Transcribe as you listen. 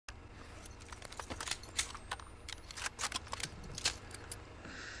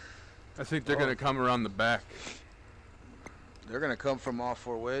I think they're gonna come around the back. They're gonna come from all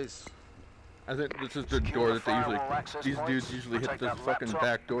 4 ways. I think this is the door that they usually. These dudes usually hit this fucking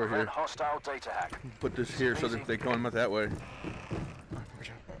back door here. Hostile data hack. Put this here so that they come out that way.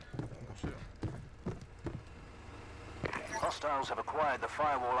 Hostiles have acquired the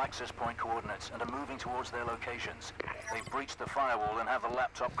firewall access point coordinates and are moving towards their locations. They've breached the firewall and have the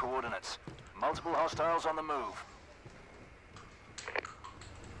laptop coordinates. Multiple hostiles on the move.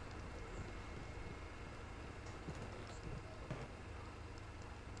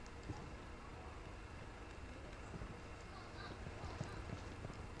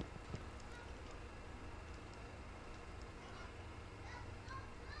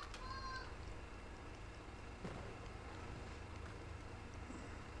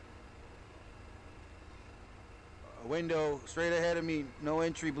 Window straight ahead of me, no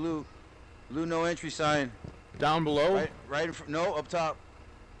entry, blue no entry sign. Down below? Right in front, no, up top.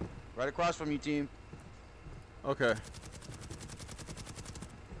 Right across from you, team. Okay.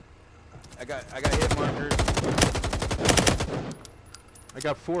 I got hit markers. I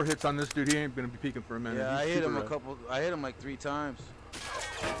got 4 hits on this dude. He ain't gonna be peeking for a minute. Yeah, He's I hit him red. I hit him like 3 times.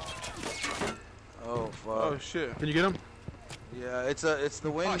 Oh fuck. Oh shit. Can you get him? Yeah, it's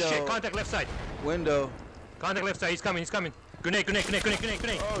the window. Oh shit, contact left side. Window. Contact left side, he's coming. Grenade.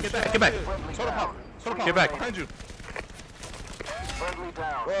 Oh, Get back. Solar power. Get back. Behind you. Friendly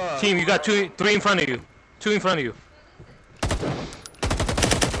down. Team, you got 3 in front of you. 2 in front of you.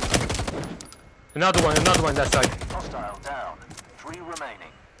 Another one that side. Hostile down. 3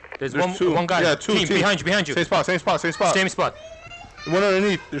 remaining. There's 2. one guy. Yeah, 2 team behind you. Same spot. Same spot. One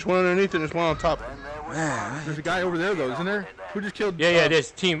underneath. There's one underneath and there's one on top. There's a guy over there though, isn't there? Who just killed? Yeah,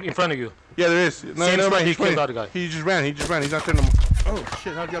 there's team in front of you. Yeah, there is. No, Same never spot mind. he killed the other guy. He just ran. He's not there no more. Oh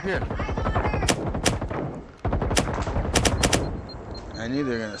shit! How'd you get up here? I knew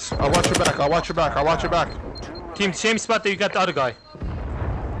they were gonna. I'll watch your back. Team, same spot that you got the other guy.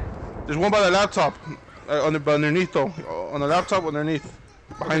 There's one by the laptop. Underneath though. On the laptop underneath.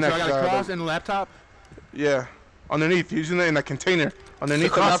 Behind Okay, so I that. got a cross in the laptop. Yeah. Underneath. He's in that container.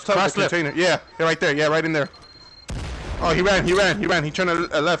 Underneath the laptop, cross the left. container. Yeah, right there. Yeah, right in there. Oh, he ran. He turned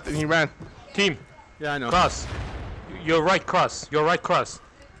left and he ran. Team, Yeah, I know. cross. Your right cross. I Right got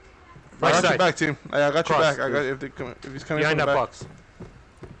side. your back, team. I got your Cross. back. If he's coming Behind from that the back. box.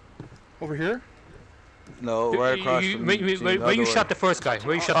 Over here? No, right across from me. Where you shot the first guy?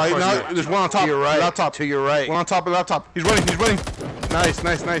 Where you shot the first Now, guy? there's one on top. To your right. Laptop. To your right. One on top of the laptop. He's running. Nice.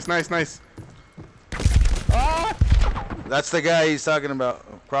 That's the guy he's talking about.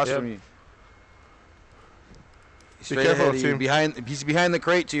 Across from you. Straight careful, ahead of you. team. He's behind the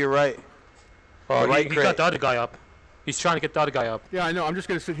crate to your right. Oh, right he crate. got the other guy up. He's trying to get the other guy up. Yeah, I know. I'm just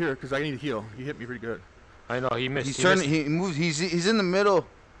gonna sit here because I need to heal. You hit me pretty good. I know, he missed. He's turning. He moves. He's in the middle.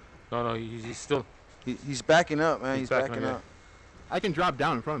 No, he's still. He's backing up, man. He's backing backing up, up. I can drop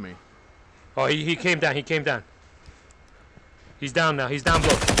down in front of me. Oh, he came down. He's down now. He's down,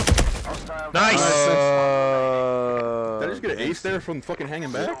 bro. Nice. Did I just get an ace there from fucking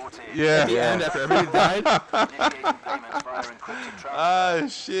hanging back? Yeah. And after everybody died? Ah,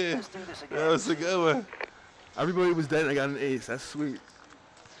 shit. That was a good one. Everybody was dead and I got an ace. That's sweet.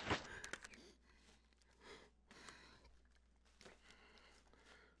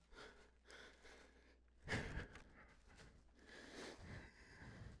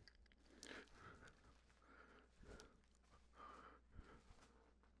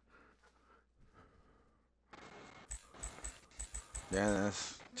 Yeah,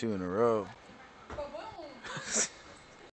 that's 2 in a row.